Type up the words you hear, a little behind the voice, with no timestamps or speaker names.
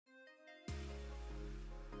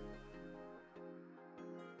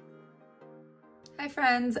Hi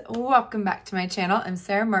friends, welcome back to my channel. I'm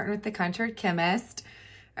Sarah Martin with The Contoured Chemist.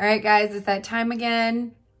 All right guys, it's that time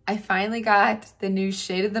again. I finally got the new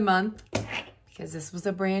shade of the month because this was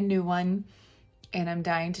a brand new one and I'm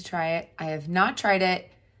dying to try it. I have not tried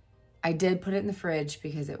it. I did put it in the fridge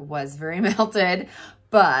because it was very melted,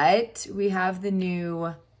 but we have the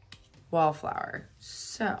new Wallflower.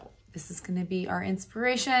 So this is gonna be our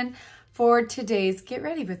inspiration for today's Get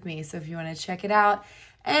Ready With Me. So if you wanna check it out,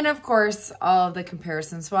 and of course, all of the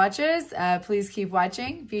comparison swatches, please keep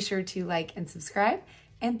watching. Be sure to like and subscribe,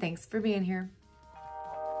 and thanks for being here.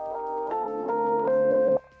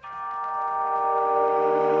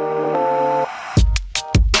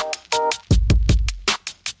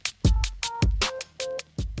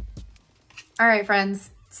 All right,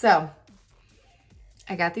 friends, so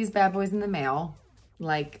I got these bad boys in the mail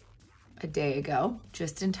like a day ago,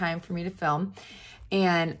 just in time for me to film.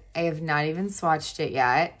 And I have not even swatched it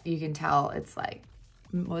yet. You can tell it's like,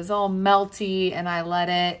 it was all melty and I let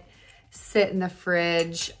it sit in the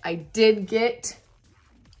fridge. I did get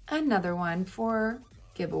another one for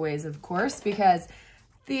giveaways, of course, because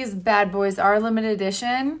these bad boys are limited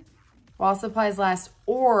edition while supplies last,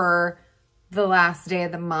 or the last day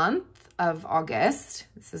of the month of August.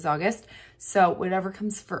 This is August. So whatever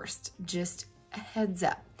comes first, just a heads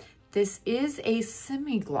up. This is a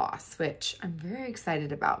semi-gloss, which I'm very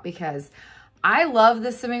excited about because I love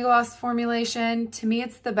the semi-gloss formulation. To me,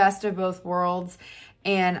 it's the best of both worlds.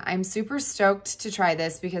 And I'm super stoked to try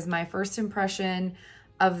this because my first impression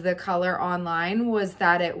of the color online was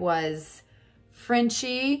that it was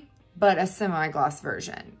Frenchy, but a semi-gloss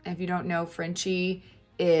version. If you don't know, Frenchy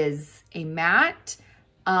is a matte.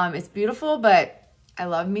 It's beautiful, but I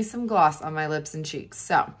love me some gloss on my lips and cheeks.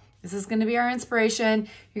 So this is gonna be our inspiration.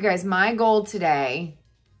 You guys, my goal today,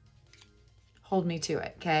 hold me to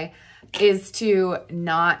it, okay, is to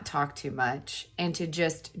not talk too much and to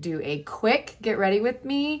just do a quick get ready with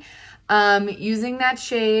me using that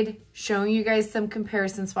shade, showing you guys some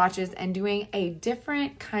comparison swatches and doing a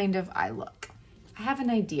different kind of eye look. I have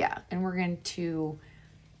an idea and we're going to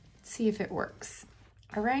see if it works.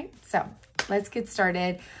 All right, so let's get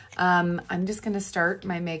started. I'm just gonna start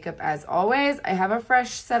my makeup as always. I have a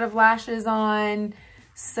fresh set of lashes on,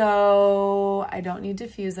 so I don't need to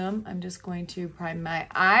fuse them. I'm just going to prime my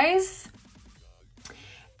eyes.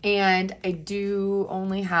 And I do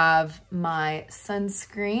only have my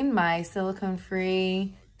sunscreen, my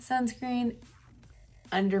silicone-free sunscreen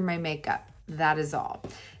under my makeup. That is all.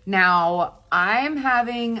 Now, I'm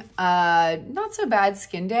having a not so bad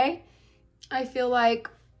skin day. I feel like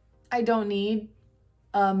I don't need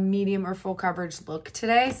a medium or full coverage look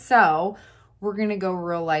today, so we're gonna go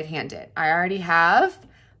real light-handed. I already have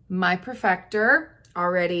my perfector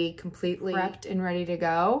already completely prepped and ready to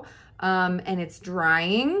go, and it's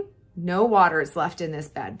drying. No water is left in this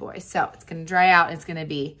bad boy, so it's gonna dry out. It's gonna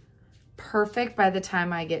be perfect by the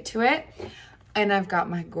time I get to it. And I've got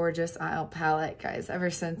my gorgeous Isle palette, guys. Ever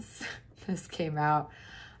since this came out,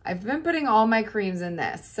 I've been putting all my creams in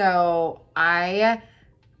this, so I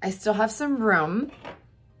still have some room.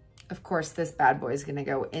 Of course, this bad boy is gonna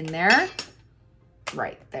go in there,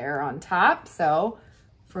 right there on top. So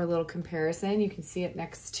for a little comparison, you can see it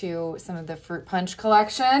next to some of the Fruit Punch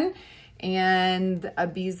collection, and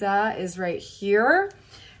Ibiza is right here.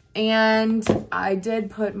 And I did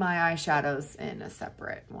put my eyeshadows in a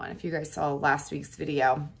separate one. If you guys saw last week's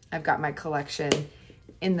video, I've got my collection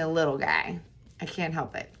in the little guy. I can't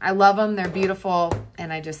help it. I love them, they're beautiful,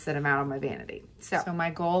 and I just sit them out on my vanity. So my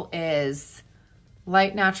goal is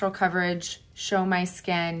light natural coverage, show my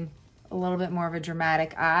skin a little bit more of a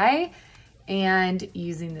dramatic eye, and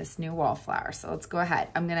using this new Wallflower. So let's go ahead.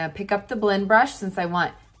 I'm gonna pick up the blend brush since I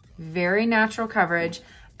want very natural coverage,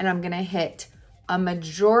 and I'm gonna hit a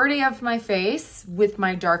majority of my face with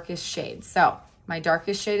my darkest shade. So my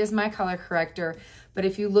darkest shade is my color corrector, but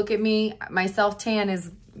if you look at me, my self-tan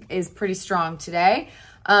is pretty strong today,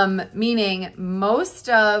 meaning most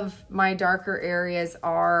of my darker areas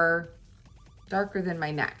are darker than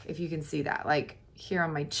my neck, if you can see that. Like here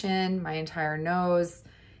on my chin, my entire nose,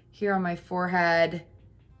 here on my forehead,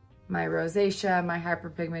 my rosacea, my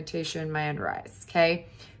hyperpigmentation, my under eyes, okay?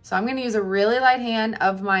 So I'm gonna use a really light hand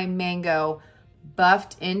of my mango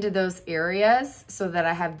buffed into those areas so that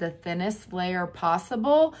I have the thinnest layer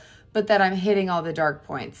possible, but that I'm hitting all the dark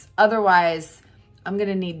points. Otherwise, I'm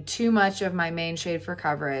gonna need too much of my main shade for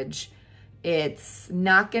coverage. It's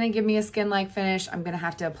not gonna give me a skin-like finish. I'm gonna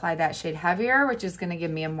have to apply that shade heavier, which is gonna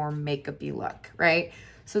give me a more makeup-y look, right?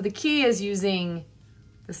 So the key is using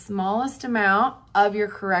the smallest amount of your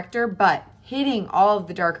corrector, but hitting all of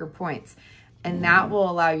the darker points. And that will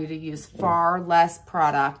allow you to use far less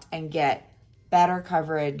product and get better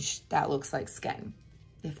coverage that looks like skin,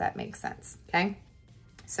 if that makes sense, okay?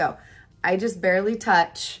 So I just barely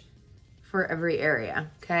touch for every area,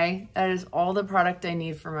 okay? That is all the product I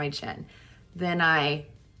need for my chin. Then I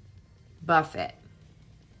buff it,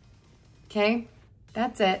 okay?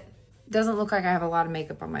 That's it. Doesn't look like I have a lot of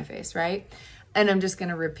makeup on my face, right? And I'm just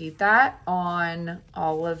gonna repeat that on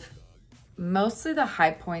all of, mostly the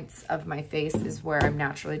high points of my face is where I'm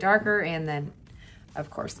naturally darker, and then of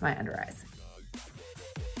course my under eyes.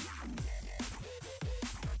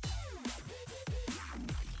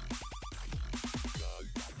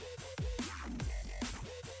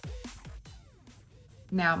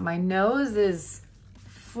 Now my nose is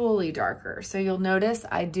fully darker. So you'll notice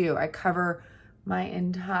I cover my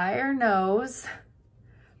entire nose.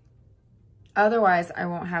 Otherwise I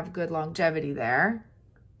won't have good longevity there.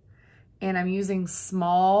 And I'm using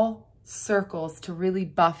small circles to really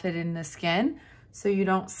buff it in the skin so you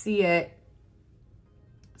don't see it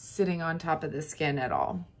sitting on top of the skin at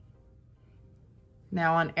all.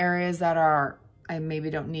 Now on areas that I maybe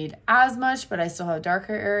don't need as much, but I still have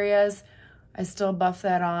darker areas, I still buff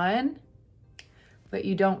that on, but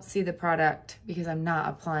you don't see the product because I'm not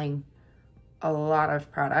applying a lot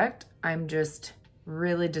of product. I'm just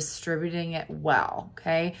really distributing it well,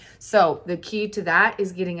 okay? So the key to that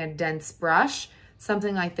is getting a dense brush.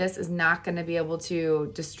 Something like this is not gonna be able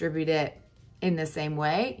to distribute it in the same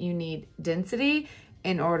way. You need density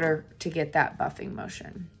in order to get that buffing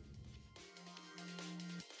motion.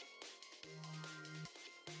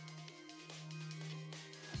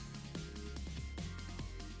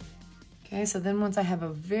 Okay, so then once I have a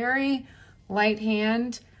very light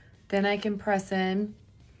hand, then I can press in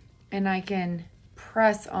and I can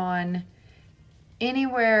press on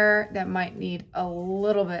anywhere that might need a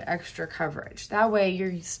little bit extra coverage. That way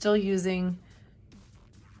you're still using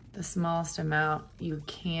the smallest amount you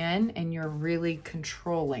can and you're really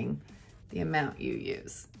controlling the amount you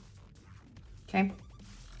use, okay?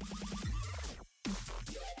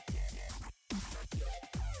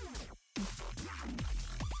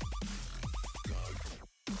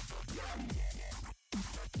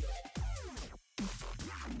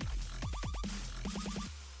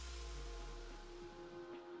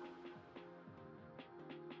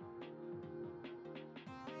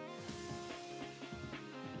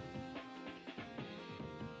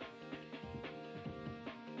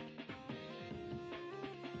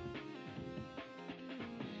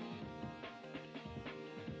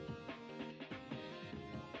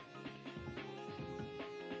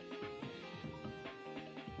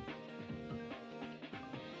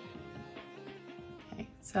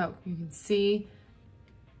 So you can see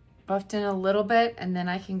buffed in a little bit, and then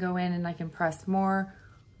I can go in and I can press more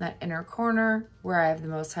on that inner corner where I have the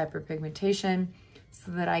most hyperpigmentation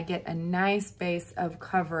so that I get a nice base of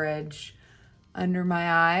coverage under my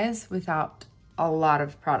eyes without a lot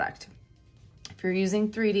of product. If you're using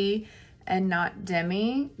 3D and not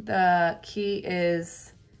Demi, the key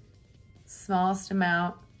is smallest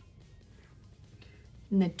amount,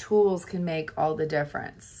 and the tools can make all the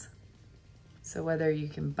difference. So whether you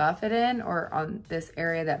can buff it in or on this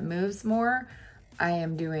area that moves more, I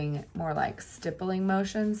am doing more like stippling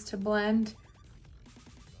motions to blend,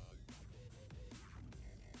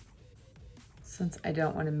 since I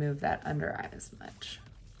don't want to move that under eye as much.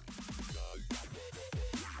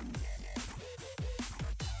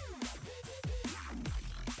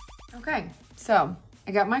 Okay, so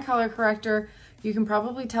I got my color corrector. You can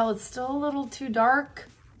probably tell it's still a little too dark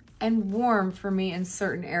and warm for me in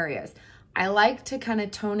certain areas. I like to kind of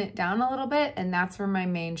tone it down a little bit, and that's where my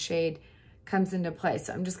main shade comes into play.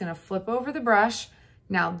 So I'm just gonna flip over the brush.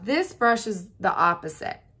 Now this brush is the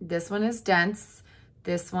opposite. This one is dense.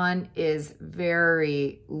 This one is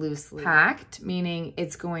very loosely packed, meaning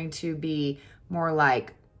it's going to be more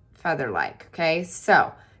like feather-like, okay?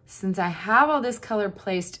 So since I have all this color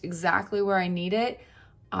placed exactly where I need it,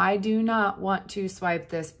 I do not want to swipe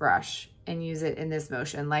this brush and use it in this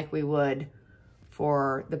motion like we would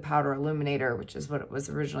for the powder illuminator, which is what it was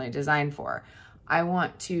originally designed for. I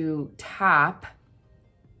want to tap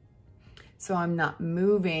so I'm not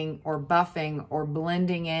moving or buffing or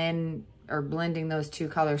blending in or blending those two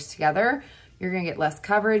colors together. You're gonna get less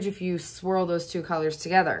coverage if you swirl those two colors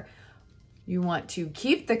together. You want to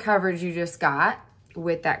keep the coverage you just got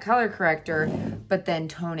with that color corrector, but then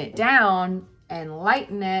tone it down and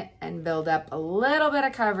lighten it and build up a little bit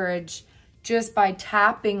of coverage just by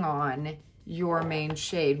tapping on your main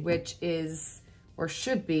shade, which is, or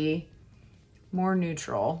should be, more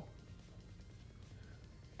neutral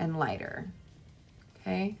and lighter,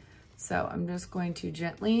 okay? So I'm just going to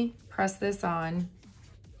gently press this on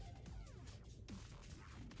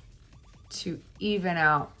to even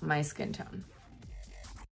out my skin tone.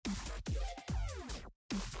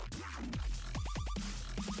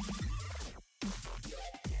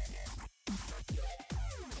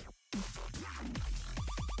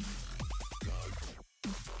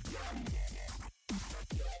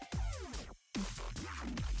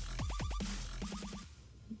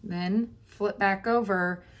 Then flip back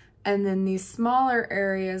over, and then these smaller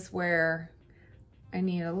areas where I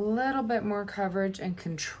need a little bit more coverage and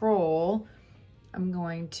control, I'm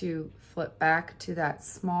going to flip back to that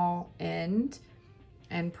small end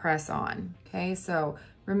and press on. Okay, so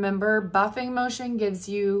remember, buffing motion gives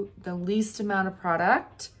you the least amount of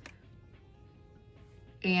product,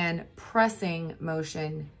 and pressing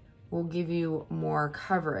motion will give you more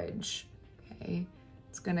coverage. Okay,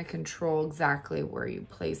 it's gonna control exactly where you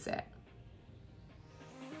place it.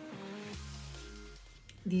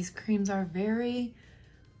 These creams are very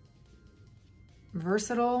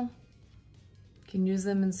versatile. You can use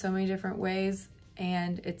them in so many different ways,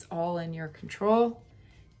 and it's all in your control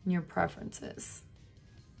and your preferences.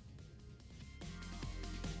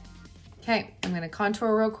 Okay, I'm gonna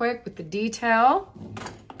contour real quick with the detail.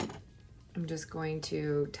 I'm just going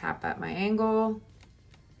to tap at my angle.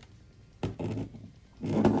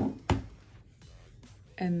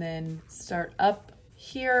 And then start up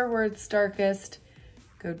here where it's darkest,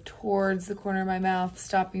 go towards the corner of my mouth,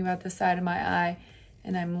 stopping about the side of my eye,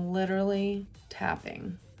 and I'm literally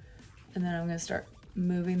tapping. And then I'm gonna start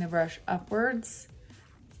moving the brush upwards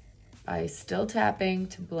by still tapping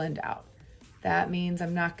to blend out. That means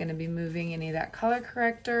I'm not gonna be moving any of that color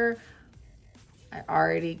corrector. I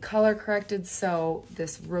already color corrected, so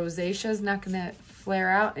this rosacea is not gonna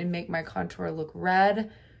flare out and make my contour look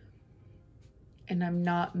red. And I'm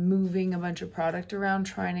not moving a bunch of product around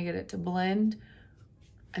trying to get it to blend.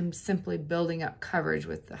 I'm simply building up coverage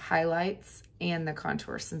with the highlights and the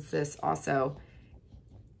contour, since this also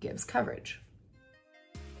gives coverage.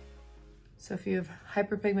 So if you have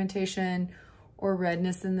hyperpigmentation or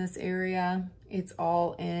redness in this area, it's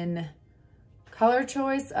all in color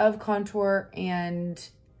choice of contour and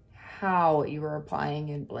how you are applying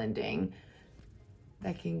and blending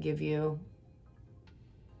that can give you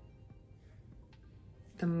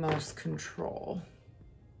the most control.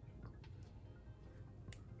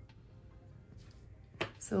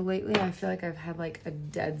 So lately I feel like I've had like a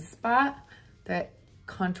dead spot that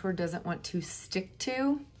contour doesn't want to stick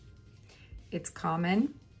to. It's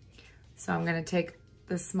common. So I'm gonna take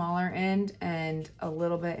the smaller end and a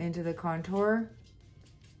little bit into the contour.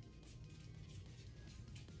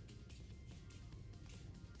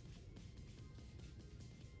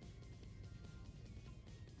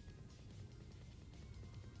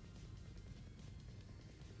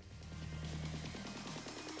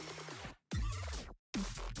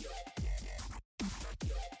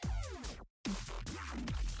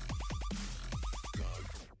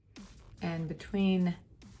 And between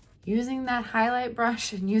using that highlight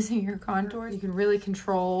brush and using your contour, you can really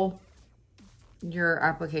control your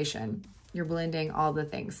application, your blending, all the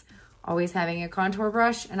things. Always having a contour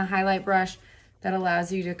brush and a highlight brush that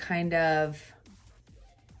allows you to kind of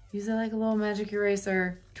use it like a little magic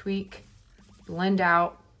eraser, tweak, blend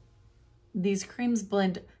out. These creams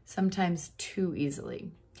blend sometimes too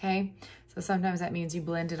easily, okay? So sometimes that means you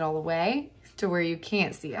blend it all the way to where you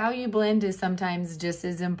can't see it. How you blend is sometimes just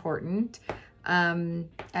as important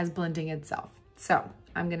as blending itself. So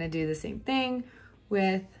I'm gonna do the same thing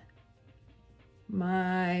with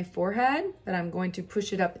my forehead, but I'm going to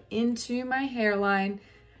push it up into my hairline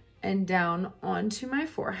and down onto my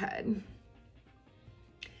forehead.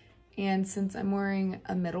 And since I'm wearing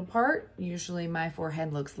a middle part, usually my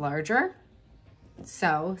forehead looks larger.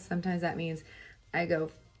 So sometimes that means I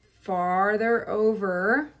go farther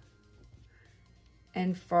over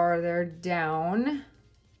and farther down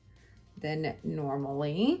than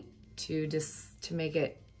normally to make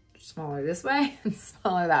it smaller this way and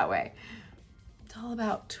smaller that way. It's all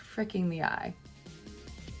about tricking the eye.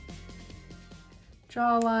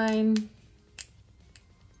 Jawline,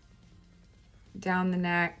 down the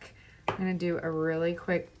neck. I'm gonna do a really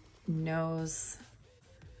quick nose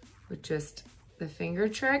with just the finger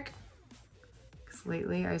trick, because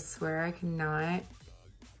lately I swear I cannot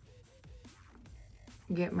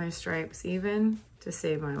get my stripes even to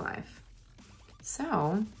save my life.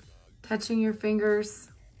 So, touching your fingers.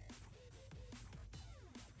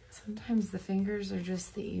 Sometimes the fingers are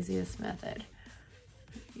just the easiest method.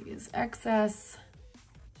 Use excess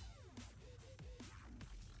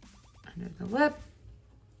under the lip.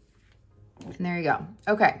 And there you go.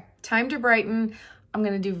 Okay, time to brighten. I'm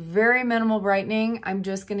gonna do very minimal brightening. I'm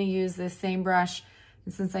just gonna use this same brush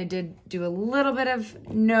And since I did do a little bit of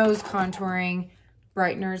nose contouring,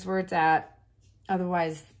 brightener's where it's at.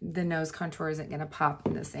 Otherwise, the nose contour isn't gonna pop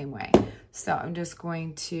in the same way. So I'm just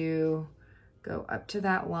going to go up to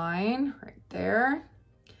that line right there.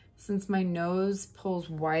 Since my nose pulls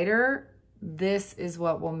wider, this is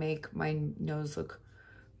what will make my nose look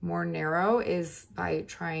more narrow, is by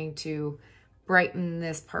trying to brighten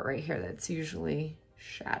this part right here that's usually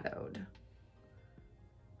shadowed.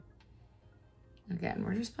 Again,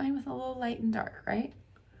 we're just playing with a little light and dark, right?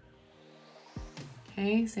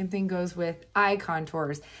 Okay, same thing goes with eye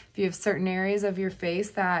contours. If you have certain areas of your face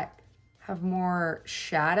that have more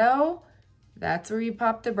shadow, that's where you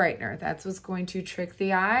pop the brightener. That's what's going to trick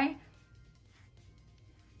the eye.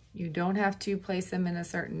 You don't have to place them in a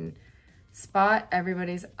certain spot.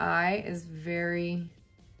 Everybody's eye is very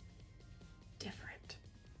different.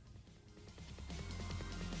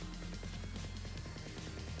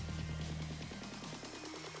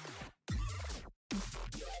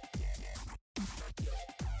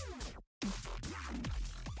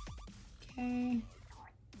 Okay,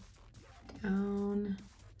 down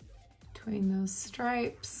between those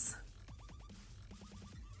stripes.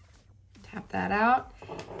 Tap that out,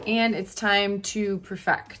 and it's time to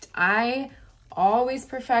perfect. I always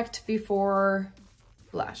perfect before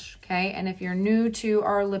blush, okay? And if you're new to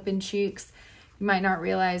our lip and cheeks, you might not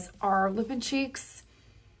realize our lip and cheeks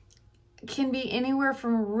can be anywhere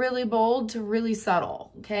from really bold to really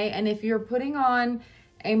subtle, okay? And if you're putting on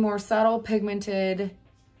a more subtle, pigmented,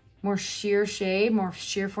 more sheer shade, more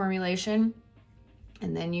sheer formulation,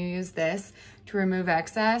 and then you use this to remove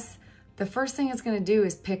excess, the first thing it's gonna do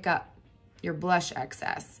is pick up your blush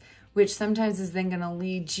excess, which sometimes is then gonna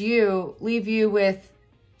leave you with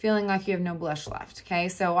feeling like you have no blush left, okay?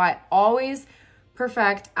 So I always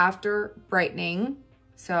perfect after brightening.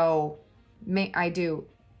 So I do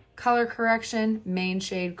color correction, main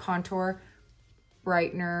shade, contour,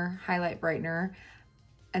 brightener, highlight brightener,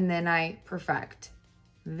 and then I perfect.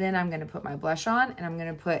 Then I'm gonna put my blush on, and I'm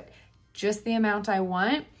gonna put just the amount I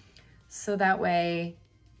want, so that way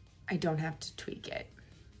I don't have to tweak it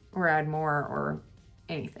or add more or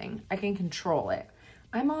anything. I can control it.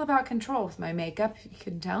 I'm all about control with my makeup, if you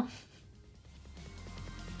couldn't tell.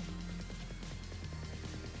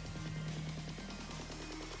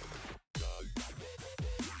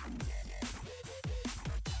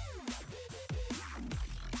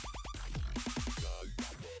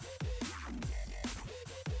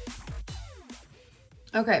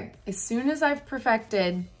 Okay, as soon as I've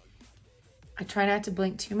perfected, I try not to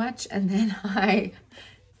blink too much, and then I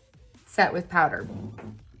set with powder.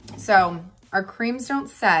 So our creams don't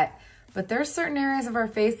set, but there's certain areas of our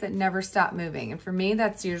face that never stop moving. And for me,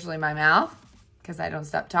 that's usually my mouth, because I don't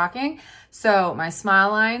stop talking. So my smile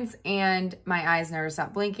lines and my eyes never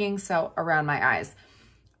stop blinking, so around my eyes.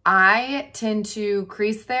 I tend to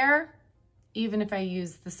crease there, even if I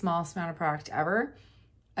use the smallest amount of product ever.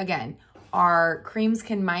 Again, our creams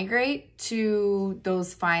can migrate to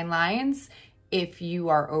those fine lines if you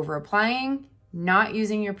are over applying, not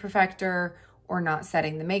using your perfector, or not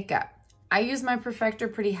setting the makeup. I use my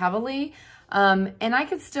perfector pretty heavily, and I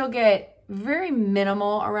could still get very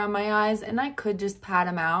minimal around my eyes, and I could just pat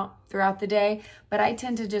them out throughout the day, but I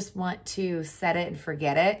tend to just want to set it and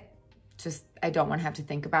forget it. I don't want to have to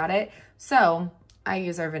think about it. So I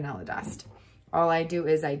use our vanilla dust. All I do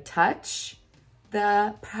is I touch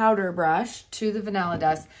the powder brush to the vanilla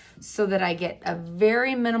dust so that I get a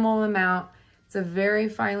very minimal amount. It's a very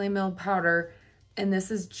finely milled powder, and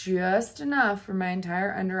this is just enough for my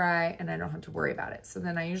entire under eye, and I don't have to worry about it. So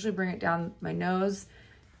then I usually bring it down my nose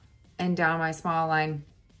and down my smile line,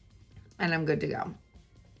 and I'm good to go.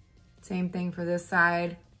 Same thing for this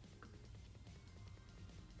side.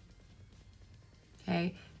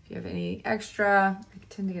 Okay, if you have any extra, I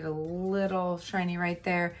tend to get a little shiny right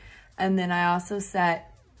there. And then I also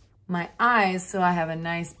set my eyes so I have a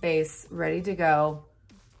nice base ready to go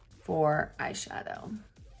for eyeshadow.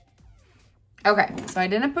 Okay, so I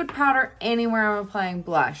didn't put powder anywhere I'm applying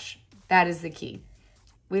blush. That is the key.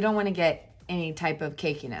 We don't want to get any type of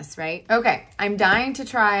cakiness, right? Okay, I'm dying to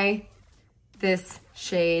try this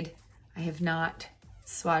shade. I have not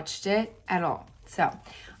swatched it at all. So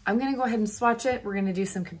I'm gonna go ahead and swatch it. We're gonna do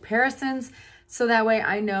some comparisons, so that way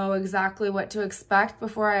I know exactly what to expect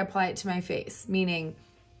before I apply it to my face, meaning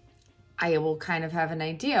I will kind of have an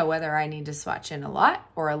idea whether I need to swatch in a lot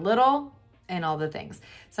or a little and all the things.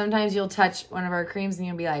 Sometimes you'll touch one of our creams and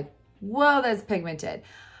you'll be like, whoa, that's pigmented.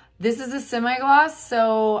 This is a semi-gloss,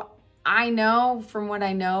 so I know from what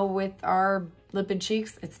I know with our lip and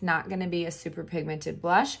cheeks, it's not gonna be a super pigmented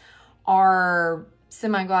blush. Our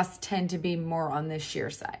semi-gloss tend to be more on the sheer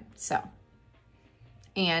side, so.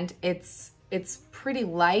 and it's pretty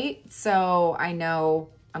light, so I know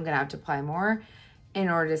I'm gonna have to apply more in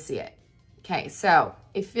order to see it. Okay, so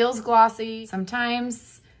it feels glossy.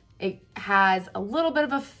 Sometimes it has a little bit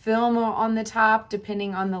of a film on the top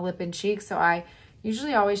depending on the lip and cheek, so I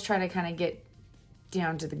usually always try to kind of get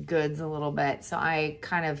down to the goods a little bit. So I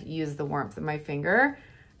kind of use the warmth of my finger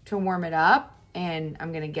to warm it up, and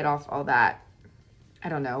I'm gonna get off all that, I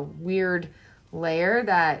don't know, weird layer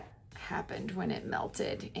that happened when it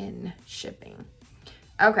melted in shipping.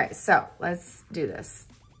 Okay, so let's do this.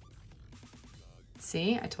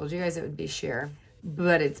 See, I told you guys it would be sheer,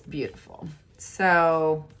 but it's beautiful.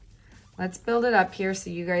 So let's build it up here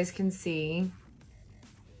so you guys can see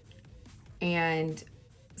and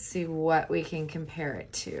see what we can compare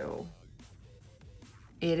it to.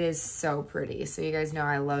 It is so pretty. So you guys know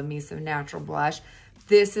I love me some natural blush.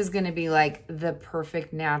 This is gonna be like the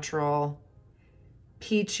perfect natural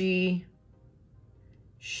peachy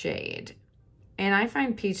shade. And I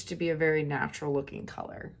find peach to be a very natural looking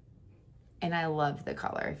color. And I love the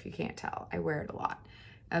color, if you can't tell. I wear it a lot.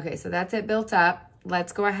 Okay, so that's it built up.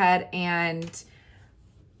 Let's go ahead and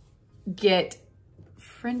get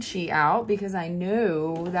Frenchie out, because I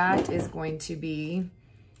know that is going to be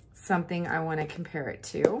something I want to compare it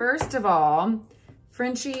to. First of all,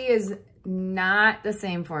 Frenchie is not the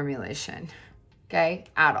same formulation, okay,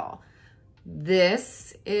 at all.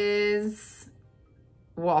 This is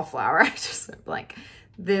Wallflower. I just went blank.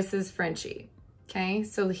 This is Frenchie. Okay,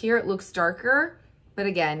 so here it looks darker, but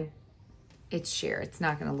again, it's sheer. It's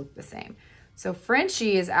not gonna look the same. So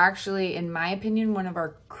Frenchie is actually, in my opinion, one of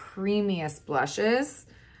our creamiest blushes,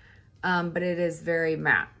 but it is very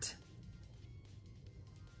matte.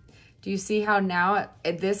 Do you see how now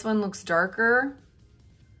this one looks darker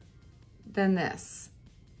than this?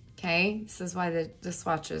 Okay, this is why the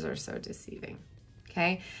swatches are so deceiving.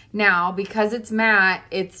 Okay, now because it's matte,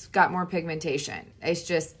 it's got more pigmentation. It's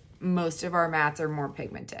just, most of our mattes are more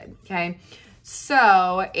pigmented, okay?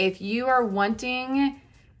 So if you are wanting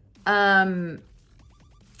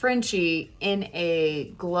Frenchie in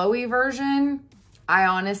a glowy version, I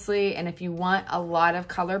honestly, and if you want a lot of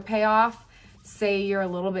color payoff, say you're a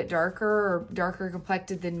little bit darker or darker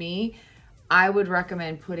complected than me, I would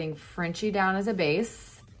recommend putting Frenchie down as a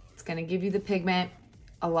base. It's gonna give you the pigment,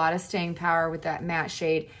 a lot of staying power with that matte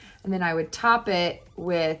shade, and then I would top it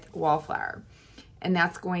with Wallflower. And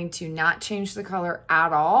that's going to not change the color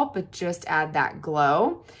at all, but just add that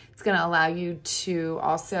glow. It's gonna allow you to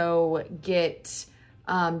also get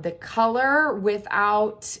the color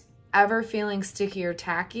without ever feeling sticky or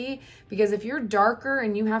tacky, because if you're darker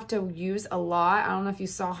and you have to use a lot, I don't know if you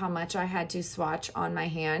saw how much I had to swatch on my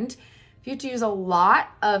hand. If you have to use a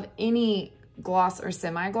lot of any gloss or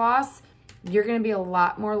semi-gloss, you're gonna be a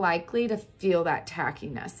lot more likely to feel that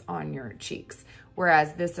tackiness on your cheeks.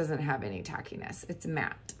 Whereas this doesn't have any tackiness, it's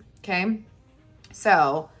matte, okay?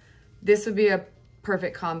 So this would be a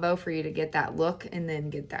perfect combo for you to get that look and then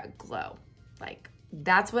get that glow. Like,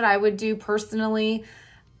 that's what I would do personally.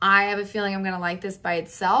 I have a feeling I'm gonna like this by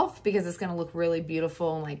itself because it's gonna look really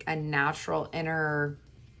beautiful and like a natural inner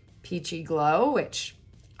peachy glow, which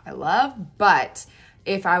I love. But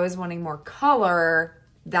if I was wanting more color,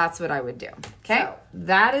 that's what I would do, okay? So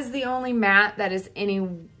that is the only matte that is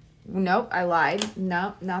nope, I lied.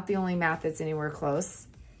 No, not the only matte that's anywhere close.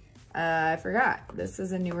 I forgot. This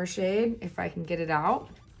is a newer shade, if I can get it out.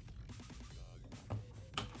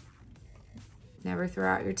 Never throw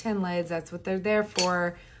out your tin lids. That's what they're there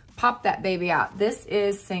for. Pop that baby out. This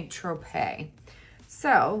is Seint IIID.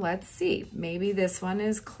 So let's see. Maybe this one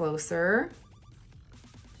is closer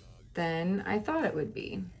than I thought it would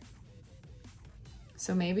be.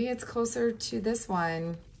 So maybe it's closer to this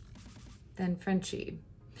one than Frenchie.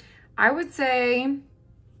 I would say,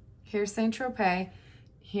 here's Seint IIID,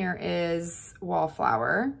 here is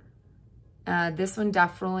Wallflower. This one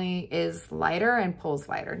definitely is lighter and pulls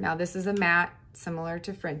lighter. Now this is a matte, similar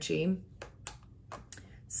to Frenchie.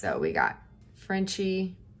 So we got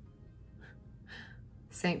Frenchie,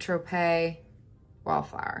 Seint IIID,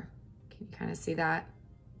 Wallflower. Can you kind of see that?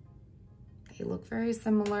 They look very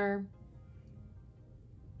similar.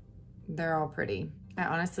 They're all pretty. I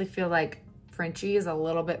honestly feel like Frenchie is a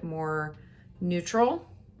little bit more neutral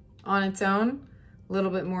on its own, a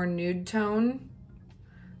little bit more nude tone.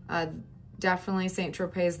 Definitely Seint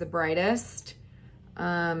IIID is the brightest.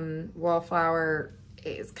 Wallflower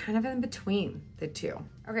is kind of in between the two.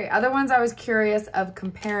 Okay, other ones I was curious of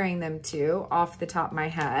comparing them to off the top of my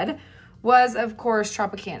head was, of course,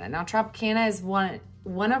 Tropicana. Now, Tropicana is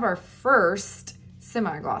one of our first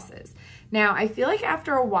semi-glosses. Now, I feel like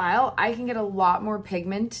after a while, I can get a lot more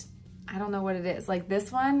pigment. I don't know what it is. Like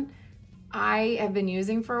this one, I have been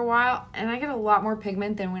using for a while, and I get a lot more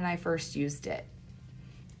pigment than when I first used it.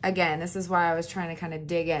 Again, this is why I was trying to kind of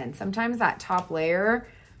dig in. Sometimes that top layer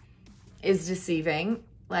is deceiving.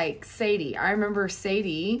 Like Sadie, I remember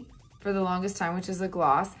Sadie for the longest time, which is a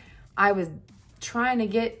gloss. I was trying to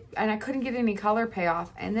get, and I couldn't get any color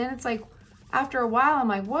payoff. And then it's like, after a while, I'm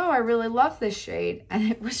like, whoa, I really love this shade. And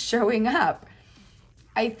it was showing up.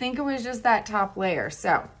 I think it was just that top layer.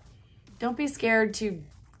 So don't be scared to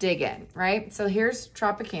dig in, right? So here's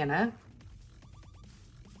Tropicana.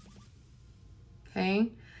 Okay.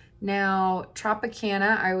 Now,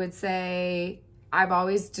 Tropicana, I would say, I've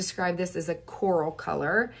always described this as a coral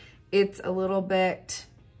color. It's a little bit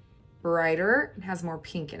brighter. It has more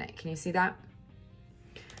pink in it. Can you see that?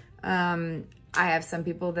 I have some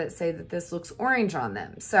people that say that this looks orange on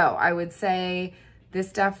them. So I would say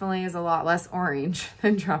this definitely is a lot less orange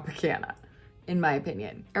than Tropicana, in my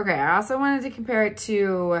opinion. Okay, I also wanted to compare it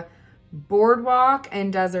to Boardwalk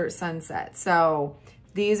and Desert Sunset. So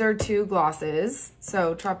these are two glosses.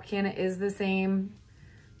 So Tropicana is the same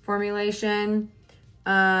formulation.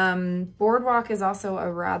 Boardwalk is also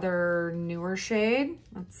a rather newer shade.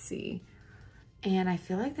 Let's see. And I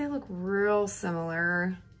feel like they look real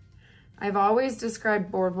similar. I've always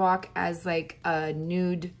described Boardwalk as like a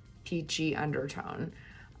nude peachy undertone.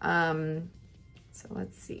 So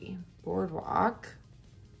let's see. Boardwalk.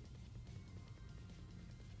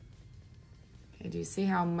 Okay, do you see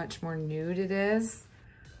how much more nude it is?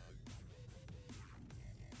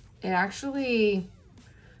 It actually,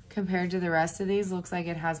 compared to the rest of these, looks like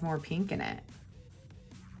it has more pink in it.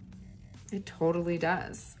 It totally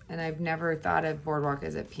does. And I've never thought of Boardwalk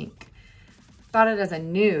as a pink. Thought it as a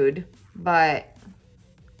nude, but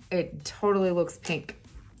it totally looks pink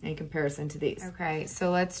in comparison to these. Okay,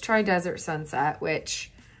 so let's try Desert Sunset,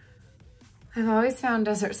 which I've always found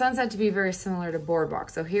Desert Sunset to be very similar to Boardwalk.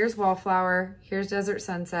 So here's Wallflower, here's Desert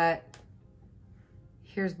Sunset,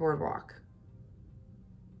 here's Boardwalk.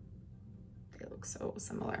 They look so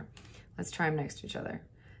similar. Let's try them next to each other.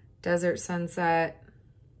 Desert Sunset.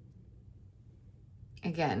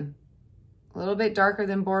 Again, a little bit darker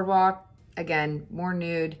than Boardwalk. Again, more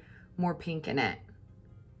nude, more pink in it.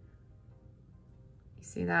 You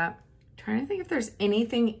see that? I'm trying to think if there's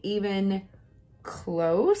anything even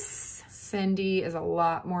close. Cindy is a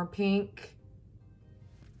lot more pink.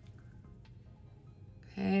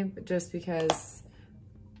 Okay, but just because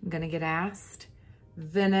I'm gonna get asked.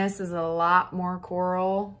 Venice is a lot more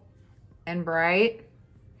coral and bright.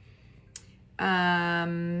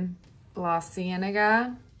 La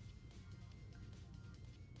Cienega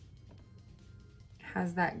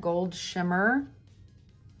has that gold shimmer.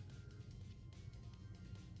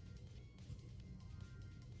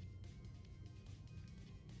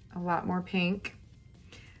 A lot more pink.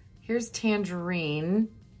 Here's Tangerine,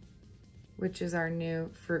 which is our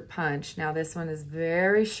new fruit punch. Now this one is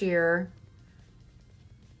very sheer.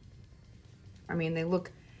 I mean, they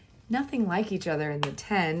look nothing like each other in the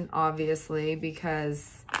 10, obviously,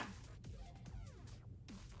 because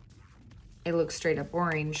it looks straight up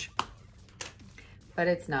orange, but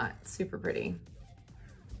it's not. Super pretty.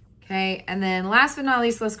 Okay, and then last but not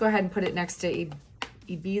least, let's go ahead and put it next to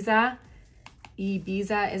Ibiza.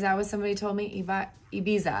 Ibiza, is that what somebody told me?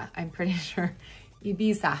 Ibiza, I'm pretty sure.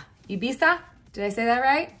 Ibiza. Ibiza? Did I say that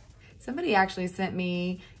right? Somebody actually sent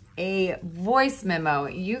me a voice memo.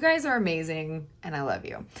 You guys are amazing, and I love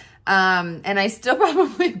you. And I still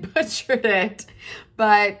probably butchered it,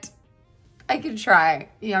 but I could try.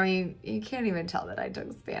 I mean, you can't even tell that I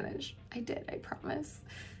took Spanish. I did, I promise.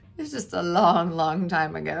 It's just a long, long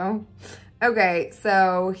time ago. Okay,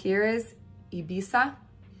 so here is Ibiza,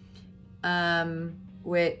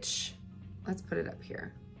 which, let's put it up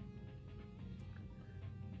here,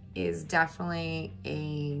 is definitely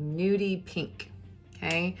a nudie pink,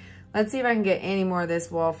 okay? Let's see if I can get any more of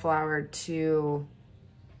this Wallflower to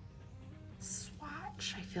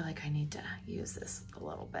swatch. I feel like I need to use this a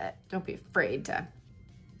little bit. Don't be afraid to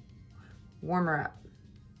warm her up.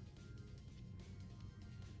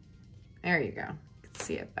 There you go. You can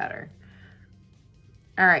see it better.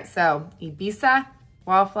 All right, so Ibiza,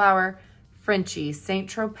 Wallflower, Frenchie, Saint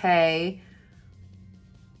Tropez.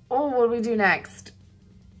 Oh, what do we do next?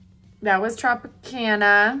 That was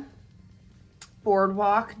Tropicana,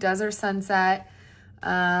 Boardwalk, Desert Sunset.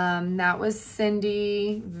 That was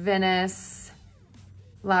Cindy, Venice,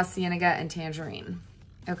 La Cienega, and Tangerine.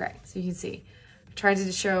 Okay, so you can see. I tried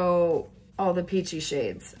to show all the peachy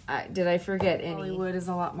shades. Did I forget any? Hollywood is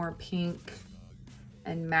a lot more pink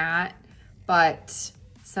and matte, but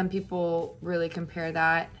some people really compare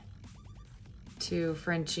that to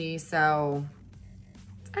Frenchie, so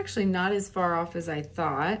it's actually not as far off as I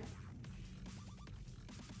thought.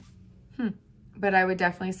 But I would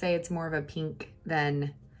definitely say it's more of a pink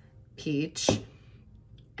than peach.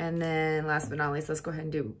 And then last but not least, let's go ahead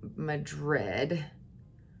and do Madrid,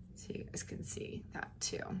 so you guys can see that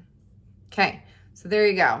too. Okay, so there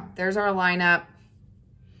you go. There's our lineup.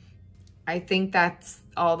 I think that's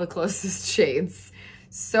all the closest shades.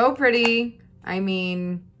 So pretty. I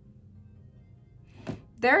mean,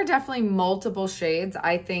 there are definitely multiple shades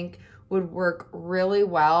I think would work really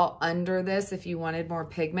well under this if you wanted more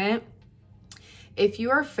pigment. If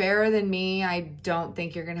you are fairer than me, I don't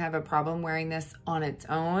think you're gonna have a problem wearing this on its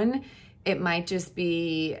own. It might just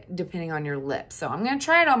be depending on your lips. So I'm gonna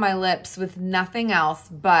try it on my lips with nothing else,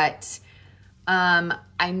 but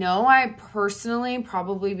I know I personally,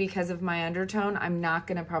 probably because of my undertone, I'm not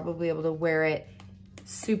gonna probably be able to wear it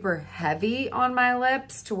super heavy on my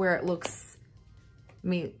lips to where it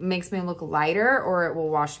makes me look lighter, or it will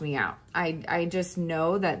wash me out. I just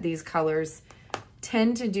know that these colors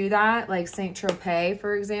tend to do that, like Saint Tropez,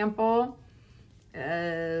 for example.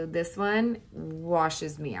 This one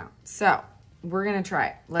washes me out. So we're gonna try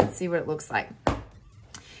it. Let's see what it looks like.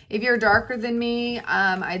 If you're darker than me,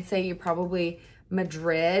 I'd say you probably,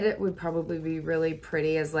 Madrid would probably be really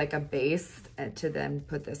pretty as like a base to then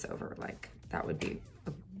put this over. Like that would be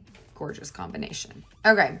a gorgeous combination.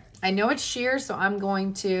 Okay, I know it's sheer, so I'm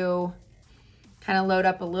going to kind of load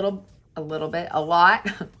up a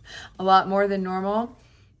lot more than normal.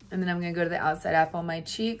 And then I'm gonna go to the outside apple on my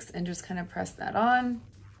cheeks and just kind of press that on.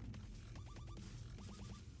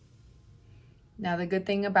 Now the good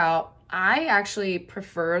thing about, I actually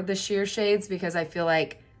prefer the sheer shades because I feel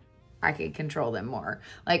like I can control them more.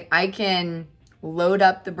 Like I can load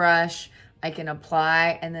up the brush, I can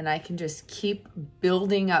apply, and then I can just keep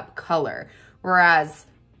building up color. Whereas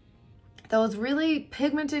those really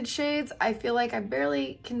pigmented shades, I feel like I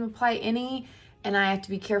barely can apply any, and I have to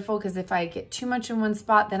be careful because if I get too much in one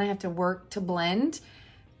spot, then I have to work to blend.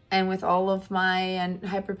 And with all of my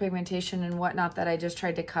hyperpigmentation and whatnot that I just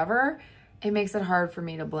tried to cover, it makes it hard for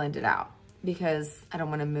me to blend it out because I don't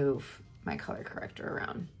want to move my color corrector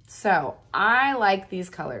around. So I like these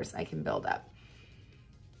colors I can build up.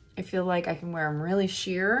 I feel like I can wear them really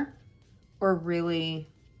sheer or really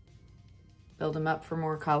build them up for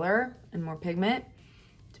more color and more pigment,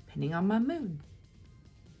 depending on my mood.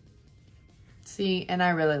 See, and I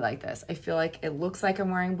really like this. I feel like it looks like I'm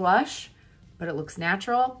wearing blush, but it looks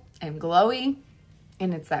natural and glowy,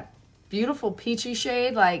 and it's that beautiful peachy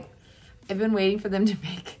shade. Like, I've been waiting for them to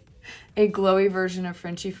make a glowy version of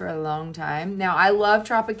Frenchie for a long time. Now, I love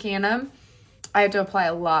Tropicana. I have to apply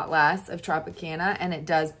a lot less of Tropicana, and it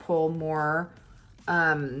does pull more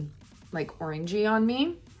like orangey on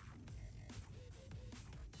me.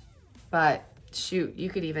 But shoot, you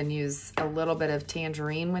could even use a little bit of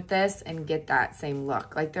Tangerine with this and get that same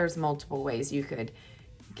look. Like there's multiple ways you could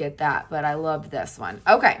get that, but I love this one.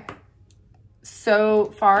 Okay,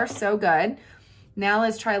 so far so good. Now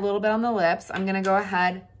let's try a little bit on the lips. I'm gonna go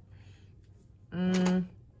ahead, I'm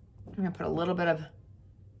gonna put a little bit of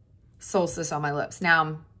Solstice on my lips.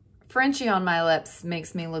 Now, Frenchie on my lips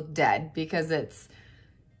makes me look dead because it's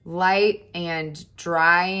light and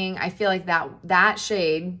drying. I feel like that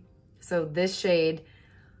shade, so this shade,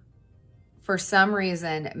 for some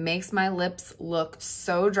reason, makes my lips look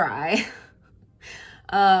so dry.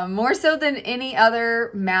 More so than any other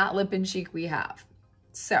matte lip and cheek we have.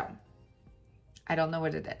 So, I don't know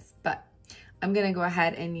what it is, but I'm gonna go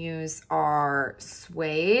ahead and use our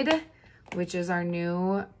Suede, which is our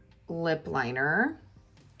new lip liner.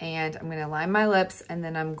 And I'm gonna line my lips, and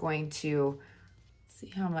then I'm going to see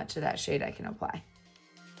how much of that shade I can apply.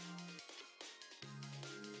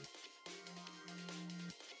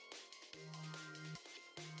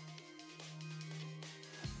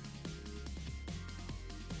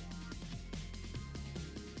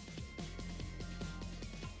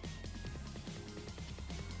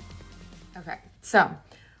 Okay, so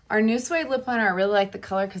our new Suede lip liner, I really like the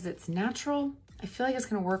color because it's natural. I feel like it's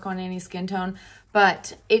gonna work on any skin tone,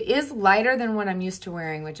 but it is lighter than what I'm used to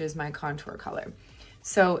wearing, which is my contour color.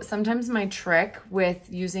 So sometimes my trick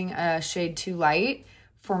with using a shade too light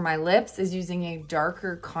for my lips is using a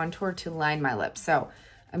darker contour to line my lips. So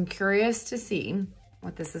I'm curious to see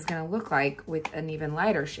what this is gonna look like with an even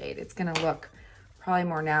lighter shade. It's gonna look probably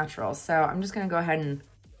more natural. So I'm just gonna go ahead and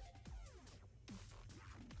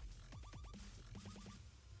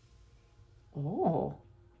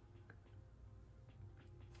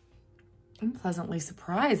I'm pleasantly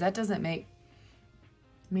surprised. That doesn't make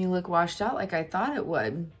me look washed out like I thought it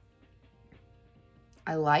would.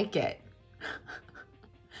 I like it.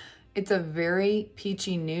 It's a very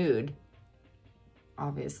peachy nude,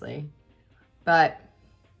 obviously, but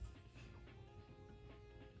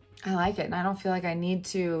I like it, and I don't feel like I need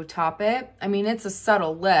to top it. I mean, it's a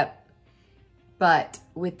subtle lip, but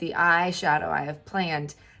with the eyeshadow I have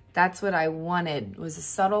planned, that's what I wanted, was a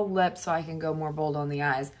subtle lip so I can go more bold on the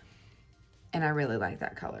eyes. And I really like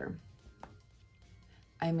that color.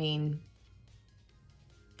 I mean,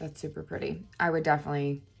 that's super pretty. I would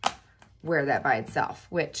definitely wear that by itself,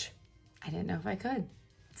 which I didn't know if I could.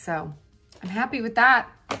 So I'm happy with that.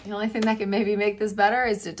 The only thing that can maybe make this better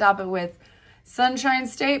is to top it with Sunshine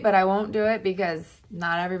State, but I won't do it because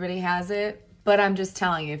not everybody has it. But I'm just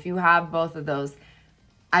telling you, if you have both of those,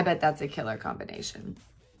 I bet that's a killer combination.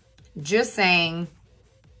 Just saying,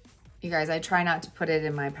 you guys, I try not to put it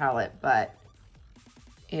in my palette, but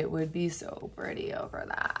it would be so pretty over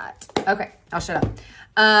that. Okay, I'll shut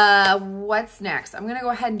up. What's next? I'm gonna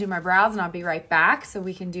go ahead and do my brows and I'll be right back so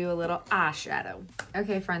we can do a little eyeshadow.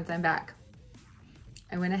 Okay, friends, I'm back.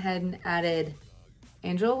 I went ahead and added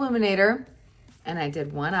Angel Illuminator and I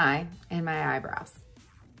did one eye and my eyebrows.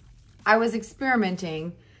 I was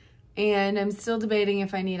experimenting and I'm still debating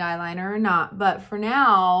if I need eyeliner or not, but for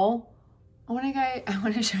now, I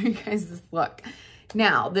wanna show you guys this look.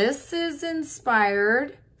 Now, this is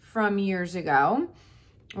inspired from years ago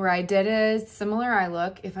where I did a similar eye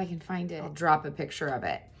look. If I can find it, I'll drop a picture of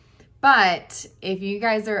it. But if you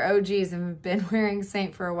guys are OGs and have been wearing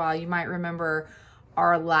Seint for a while, you might remember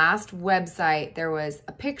our last website, there was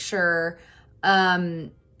a picture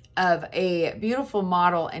of a beautiful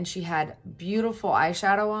model and she had beautiful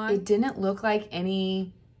eyeshadow on. It didn't look like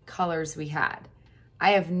any colors we had.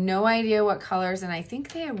 I have no idea what colors, and I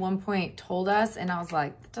think they at one point told us, and I was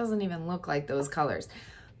like, it doesn't even look like those colors.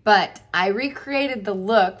 But I recreated the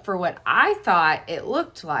look for what I thought it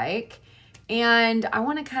looked like, and I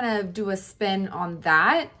want to kind of do a spin on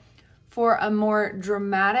that for a more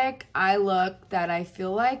dramatic eye look that I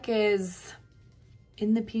feel like is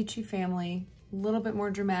in the peachy family, a little bit more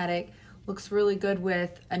dramatic, looks really good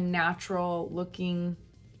with a natural looking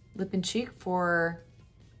lip and cheek for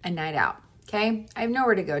a night out. Okay, I have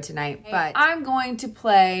nowhere to go tonight, but I'm going to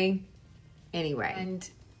play anyway. And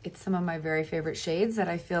it's some of my very favorite shades that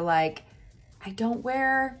I feel like I don't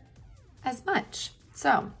wear as much.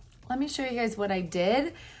 So let me show you guys what I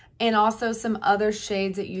did and also some other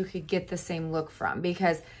shades that you could get the same look from,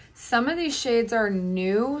 because some of these shades are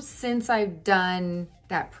new since I've done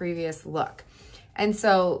that previous look. And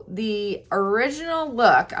so the original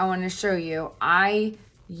look I want to show you, I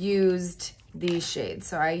used these shades.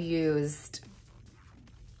 So I used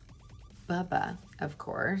Bubba, of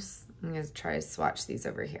course. I'm going to try to swatch these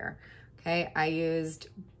over here. Okay, I used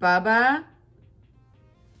Bubba,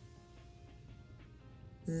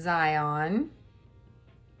 Zion,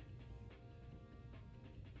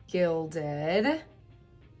 Gilded,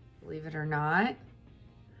 believe it or not.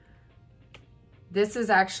 This is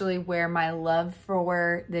actually where my love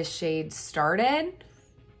for this shade started,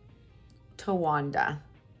 Twanda.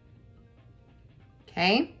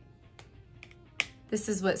 Okay, this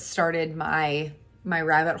is what started my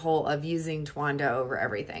rabbit hole of using Twanda over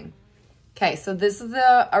everything. Okay, so this is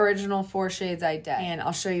the original 4 shades I did, and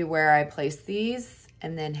I'll show you where I placed these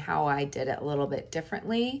and then how I did it a little bit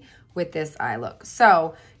differently with this eye look.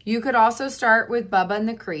 So you could also start with Bubba in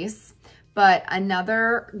the crease, but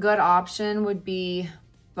another good option would be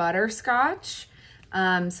Butterscotch.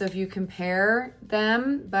 So if you compare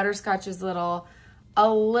them, Butterscotch is a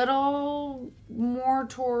little more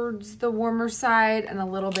towards the warmer side and a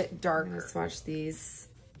little bit darker. I'm gonna swatch these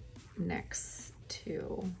next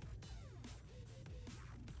two.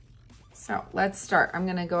 So let's start. I'm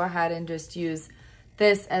gonna go ahead and just use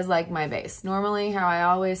this as like my base. Normally how I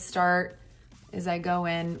always start is I go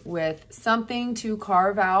in with something to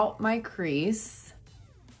carve out my crease,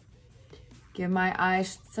 give my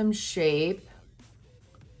eyes some shape,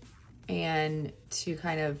 and to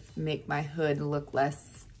kind of make my hood look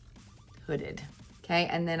less hooded. Okay,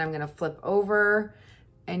 and then I'm gonna flip over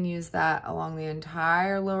and use that along the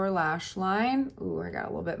entire lower lash line. Ooh, I got a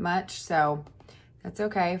little bit much, so that's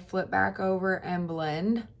okay. Flip back over and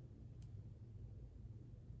blend.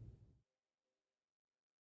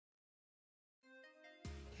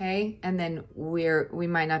 Okay, and then we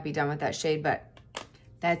might not be done with that shade, but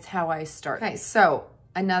that's how I start. Okay, so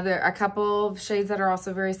a couple of shades that are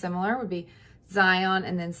also very similar would be Zion,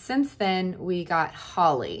 and then since then we got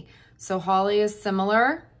Holly. So Holly is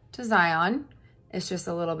similar to Zion. It's just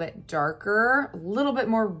a little bit darker, a little bit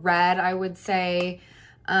more red, I would say.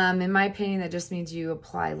 In my opinion, that just means you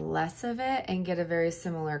apply less of it and get a very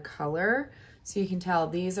similar color. So you can tell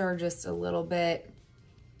these are just a little bit,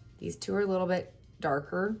 these two are a little bit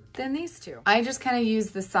darker than these two. I just kind of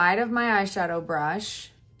used the side of my eyeshadow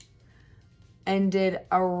brush and did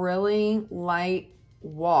a really light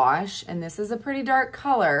wash, and this is a pretty dark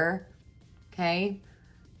color, okay?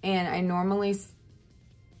 And I normally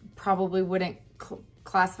probably wouldn't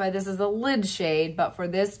classify this as a lid shade, but for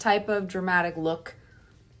this type of dramatic look,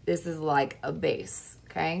 this is like a base,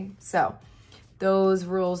 okay? So those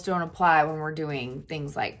rules don't apply when we're doing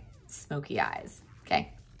things like smoky eyes,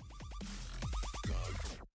 okay?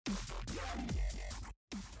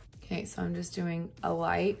 Okay, so I'm just doing a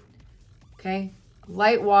light, okay?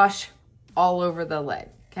 Light wash all over the lid,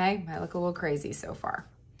 okay? Might look a little crazy so far.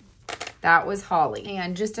 That was Holly.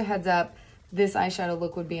 And just a heads up, this eyeshadow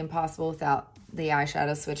look would be impossible without the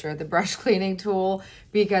eyeshadow switcher, the brush cleaning tool,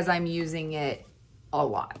 because I'm using it a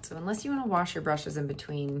lot. So unless you want to wash your brushes in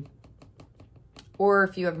between, or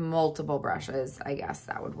if you have multiple brushes, I guess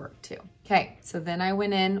that would work too. Okay, so then I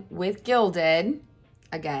went in with Gilded.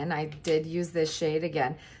 Again, I did use this shade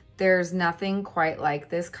again. There's nothing quite like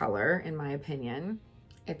this color, in my opinion.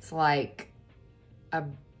 It's like a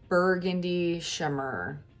burgundy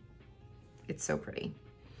shimmer. It's so pretty.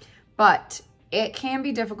 But it can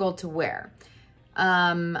be difficult to wear.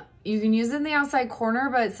 You can use it in the outside corner,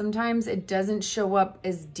 but sometimes it doesn't show up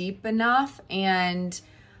as deep enough, and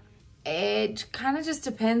it kind of just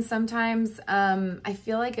depends. Sometimes I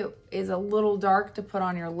feel like it is a little dark to put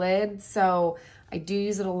on your lid, so I do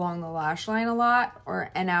use it along the lash line a lot,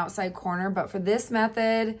 or an outside corner, but for this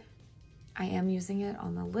method, I am using it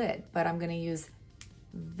on the lid, but I'm gonna use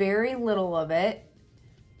very little of it,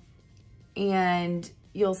 and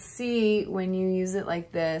you'll see when you use it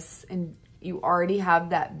like this, and you already have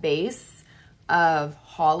that base of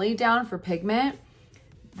Holly down for pigment,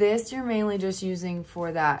 this you're mainly just using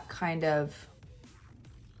for that kind of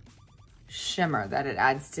shimmer that it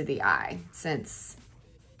adds to the eye, since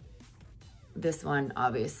this one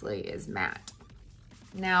obviously is matte.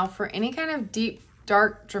 Now for any kind of deep,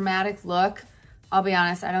 dark, dramatic look, I'll be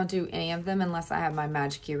honest, I don't do any of them unless I have my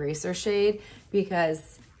Magic Eraser shade,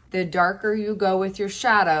 because the darker you go with your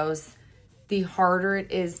shadows, the harder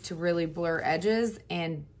it is to really blur edges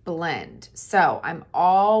and blend. So I'm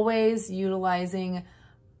always utilizing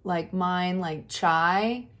like mine, like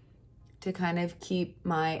Chai, to kind of keep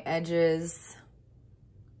my edges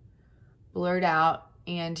blurred out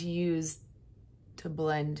and to use to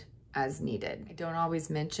blend as needed. I don't always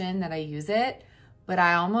mention that I use it, but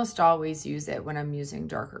I almost always use it when I'm using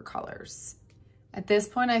darker colors. At this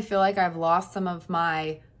point, I feel like I've lost some of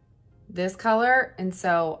this color, and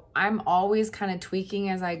so I'm always kind of tweaking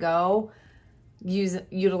as I go,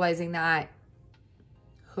 utilizing that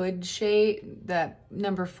hood shade, the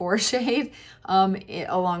number 4 shade,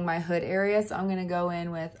 along my hood area. So I'm gonna go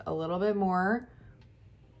in with a little bit more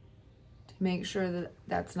to make sure that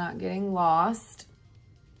that's not getting lost.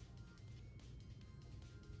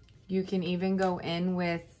 You can even go in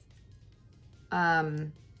with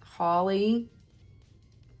Holly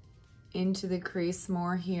into the crease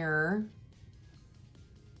more here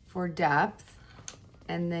for depth,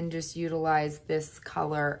 and then just utilize this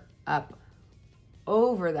color up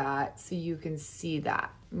over that so you can see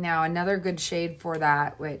that. Now another good shade for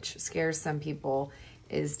that, which scares some people,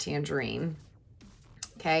 is Tangerine.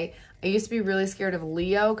 Okay, I used to be really scared of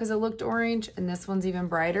Leo because it looked orange, and this one's even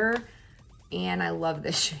brighter, and I love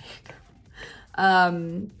this shade.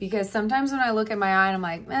 Because sometimes when I look at my eye and I'm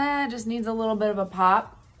like, it just needs a little bit of a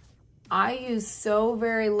pop, I use so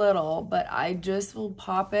very little, but I just will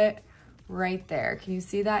pop it right there. Can you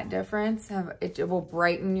see that difference? It will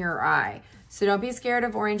brighten your eye. So don't be scared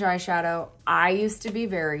of orange eyeshadow. I used to be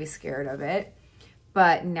very scared of it,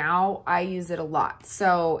 but now I use it a lot.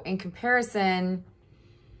 So in comparison,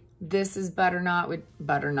 this is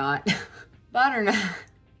Buttercotch.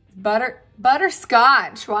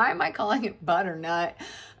 Why am I calling it butternut?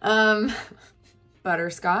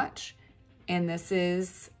 Butterscotch, and this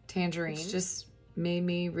is Tangerine. It's just made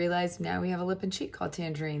me realize now we have a lip and cheek called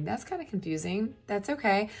Tangerine. That's kind of confusing. That's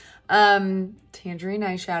okay. Tangerine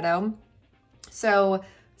eyeshadow. So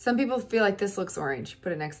some people feel like this looks orange.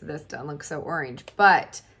 Put it next to this, doesn't look so orange.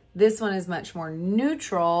 But this one is much more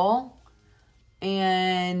neutral,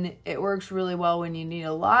 and it works really well when you need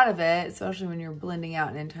a lot of it, especially when you're blending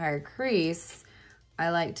out an entire crease. I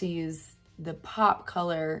like to use the pop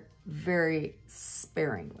color very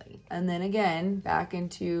sparingly. And then again, back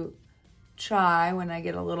into Chai when I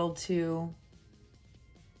get a little too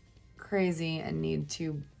crazy and need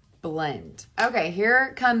to blend. Okay,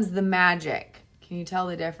 here comes the magic. Can you tell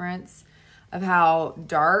the difference of how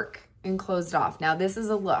dark and closed off? Now this is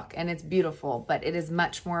a look and it's beautiful, but it is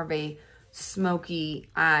much more of a smoky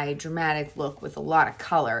eye, dramatic look with a lot of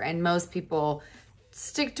color. And most people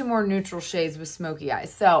stick to more neutral shades with smoky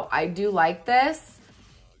eyes. So I do like this,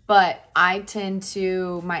 but I tend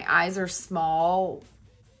to, my eyes are small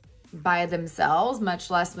by themselves, much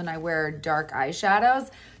less when I wear dark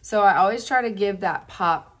eyeshadows. So I always try to give that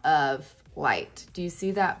pop of light. Do you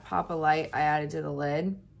see that pop of light I added to the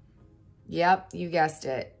lid? Yep, you guessed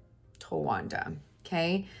it, Twanda.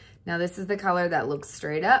 Okay, now this is the color that looks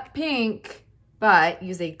straight up pink, but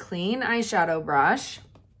use a clean eyeshadow brush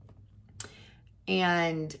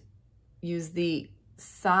and use the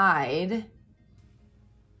side,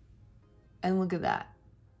 and look at that.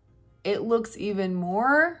 It looks even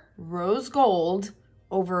more rose gold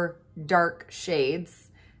over dark shades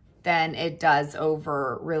than it does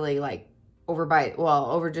over really like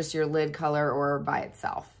over just your lid color or by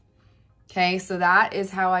itself. Okay, so that is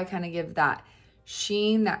how I kind of give that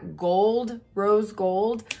sheen, that gold, rose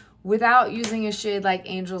gold, without using a shade like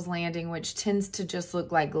Angel's Landing, which tends to just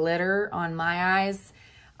look like glitter on my eyes,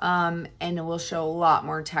 and it will show a lot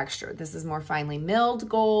more texture. This is more finely milled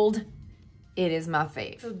gold. It is my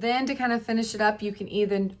fave. So then to kind of finish it up, you can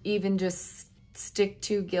even just stick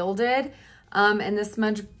to Gilded and the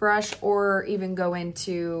smudge brush, or even go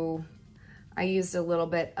into, I used a little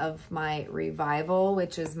bit of my Revival,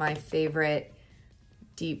 which is my favorite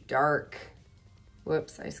deep dark,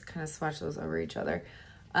 whoops, I kind of swatched those over each other.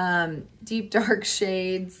 Deep dark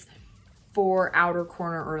shades for outer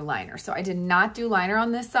corner or liner. So I did not do liner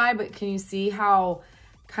on this side, but can you see how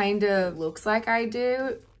kind of looks like I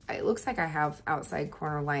do? It looks like I have outside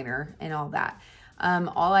corner liner and all that.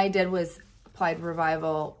 All I did was applied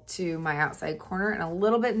Revival to my outside corner and a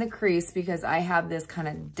little bit in the crease, because I have this kind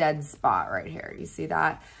of dead spot right here. You see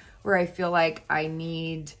that? Where I feel like I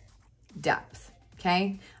need depth,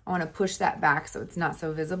 okay? I want to push that back so it's not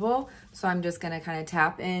so visible. So I'm just going to kind of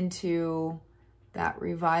tap into that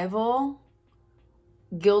Revival.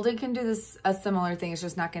 Gilded can do this, a similar thing. It's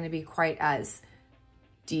just not going to be quite as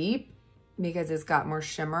deep because it's got more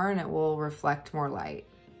shimmer and it will reflect more light.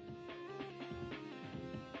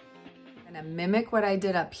 I'm going to mimic what I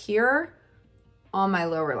did up here on my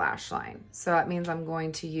lower lash line. So that means I'm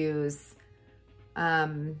going to use,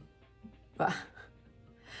 mine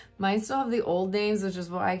still have the old names, which is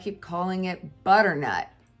why I keep calling it butternut.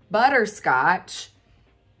 Butterscotch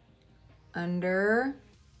under,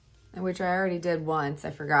 which I already did once, I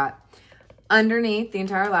forgot. Underneath the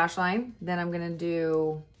entire lash line. Then I'm going to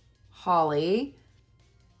do Holly.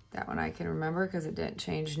 That one I can remember because it didn't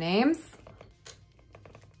change names.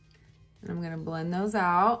 And I'm going to blend those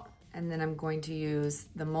out. And then I'm going to use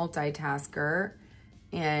the multitasker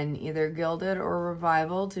in either Gilded or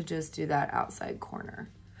Revival to just do that outside corner.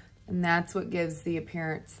 And that's what gives the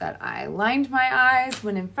appearance that I lined my eyes,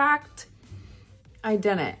 when in fact, I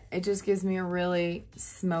didn't. It just gives me a really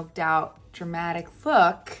smoked out, dramatic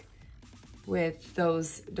look with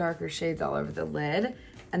those darker shades all over the lid.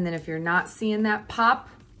 And then if you're not seeing that pop,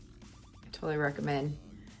 I totally recommend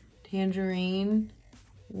Tangerine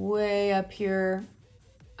way up here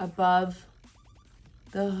above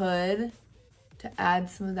the hood to add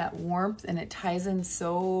some of that warmth, and it ties in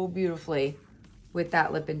so beautifully with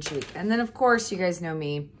that lip and cheek. And then of course, you guys know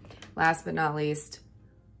me, last but not least,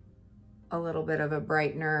 a little bit of a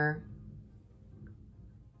brightener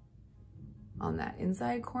on that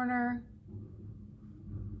inside corner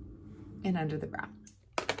and under the brow.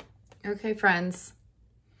 Okay, friends,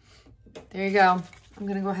 there you go. I'm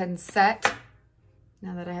gonna go ahead and set,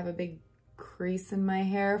 now that I have a big crease in my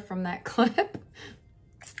hair from that clip.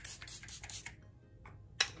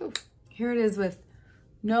 Ooh, here it is with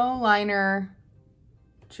no liner,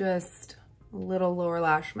 just a little lower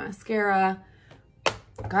lash mascara.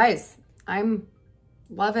 Guys, I'm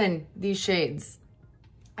loving these shades.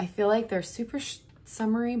 I feel like they're super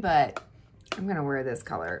summery, but I'm gonna wear this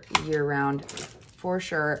color year round for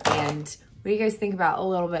sure. And what do you guys think about a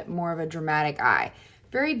little bit more of a dramatic eye?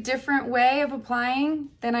 Very different way of applying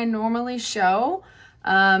than I normally show.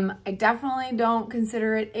 I definitely don't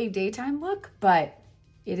consider it a daytime look, but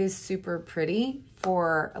it is super pretty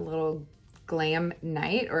for a little glam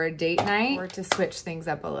night or a date night, or to switch things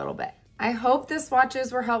up a little bit. I hope the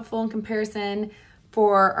swatches were helpful in comparison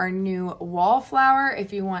for our new Wallflower.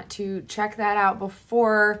 If you want to check that out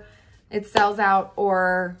before it sells out,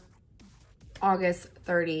 or August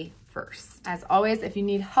 31st. As always, if you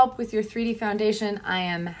need help with your 3D foundation, I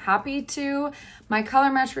am happy to. My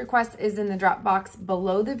color match request is in the drop box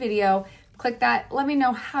below the video. Click that. Let me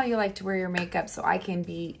know how you like to wear your makeup so I can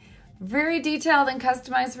be very detailed and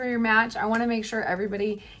customized for your match. I want to make sure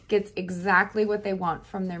everybody gets exactly what they want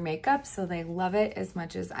from their makeup so they love it as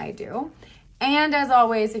much as I do. And as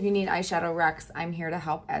always, if you need eyeshadow recs, I'm here to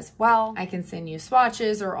help as well. I can send you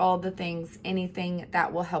swatches or all the things, anything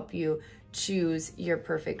that will help you choose your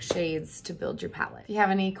perfect shades to build your palette. If you have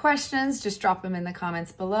any questions, just drop them in the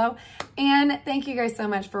comments below. And thank you guys so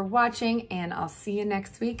much for watching, and I'll see you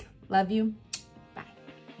next week. Love you.